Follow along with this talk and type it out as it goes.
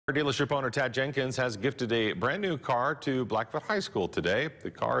Dealership owner Tad Jenkins has gifted a brand new car to Blackfoot High School today. The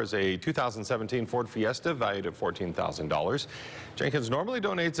car is a 2017 Ford Fiesta valued at $14,000. Jenkins normally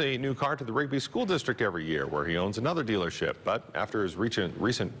donates a new car to the Rigby School District every year, where he owns another dealership. But after his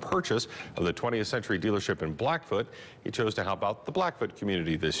recent purchase of the 20th Century dealership in Blackfoot, he chose to help out the Blackfoot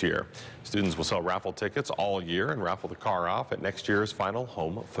community this year. Students will sell raffle tickets all year and raffle the car off at next year's final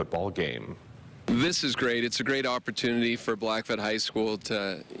home football game. This is great. It's a great opportunity for Blackfoot High School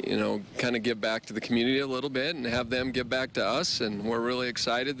to, kind of give back to the community a little bit and have them give back to us. And we're really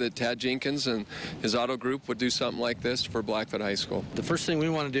excited that Tad Jenkins and his auto group would do something like this for Blackfoot High School. The first thing we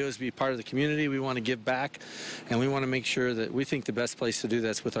want to do is be part of the community. We want to give back, and we want to make sure that we think the best place to do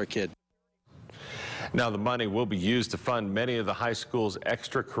that's with our kid. Now, the money will be used to fund many of the high school's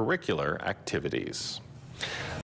extracurricular activities.